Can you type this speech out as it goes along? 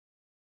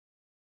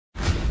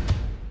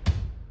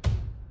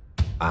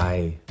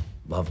I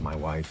love my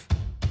wife.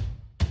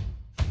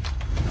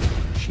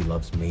 She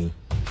loves me.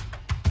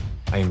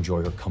 I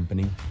enjoy her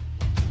company.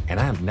 And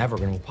I am never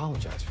going to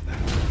apologize for that.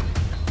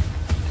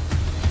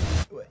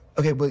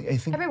 Okay, but I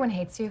think... Everyone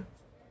hates you.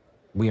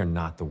 We are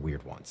not the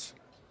weird ones.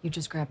 You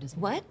just grabbed his...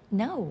 What?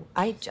 No,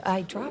 I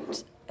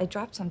dropped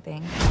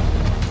something.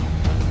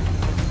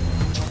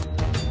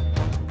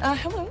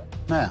 Hello?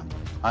 Ma'am,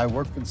 I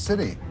work for the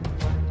city.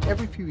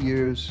 Every few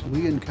years,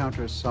 we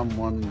encounter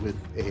someone with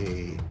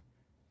a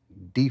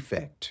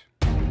defect.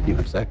 You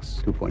have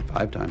sex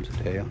 2.5 times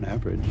a day on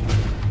average.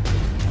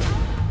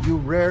 You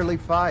rarely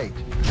fight.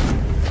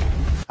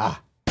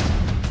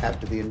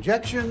 After the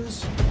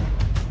injections,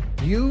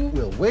 you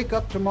will wake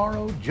up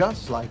tomorrow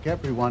just like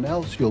everyone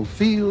else. You'll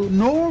feel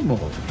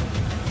normal.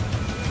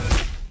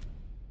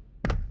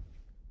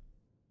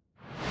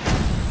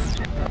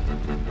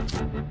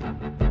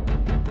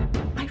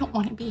 I don't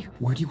want to be here.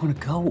 Where do you want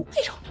to go?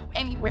 I don't know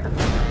anywhere.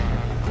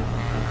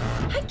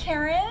 Hi,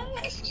 Karen.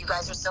 If you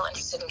guys are still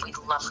interested, we'd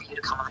love for you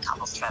to come on a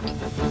couples trip.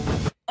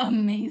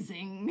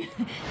 Amazing.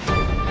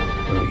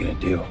 What are we going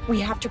to do? We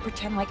have to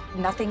pretend like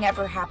nothing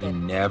ever You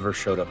happened. never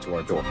showed up to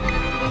our door.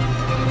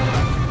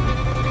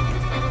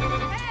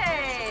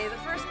 Hey, the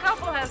first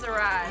couple has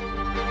arrived.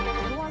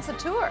 Who wants a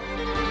tour?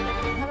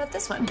 How about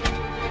this one?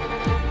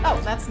 Oh,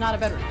 that's not a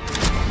bedroom.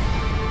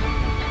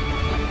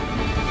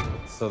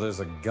 So there's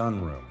a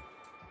gun room.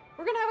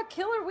 We're gonna have a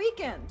killer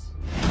weekend.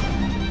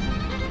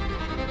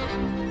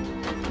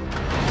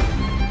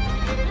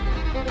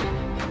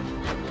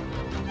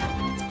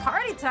 It's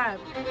party time.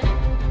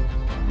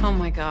 Oh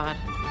my God.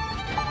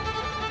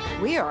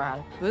 We are out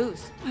of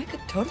booze. I could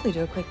totally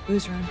do a quick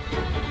booze run.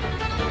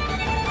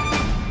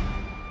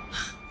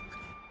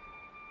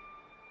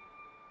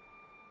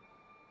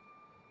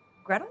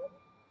 Gretel?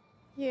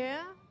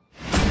 Yeah?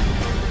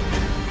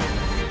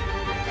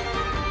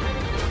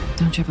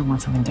 Don't you ever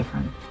want something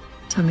different?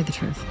 Tell me the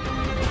truth.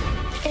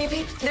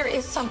 Maybe there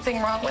is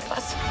something wrong with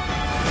us.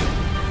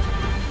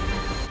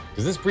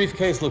 Does this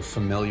briefcase look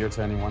familiar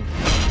to anyone?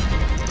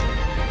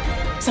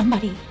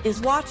 Somebody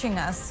is watching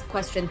us.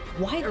 Question,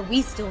 why are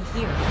we still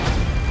here?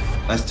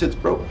 Last tit's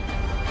broke.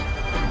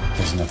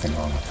 There's nothing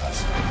wrong with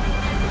us.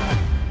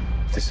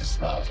 This is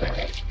love,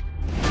 baby.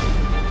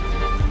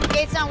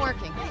 Gate's not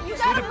working. You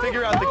need to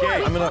figure out the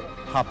game. I'm gonna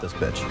hop this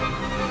bitch.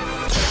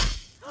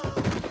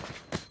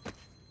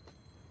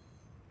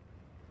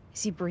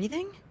 Is he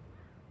breathing?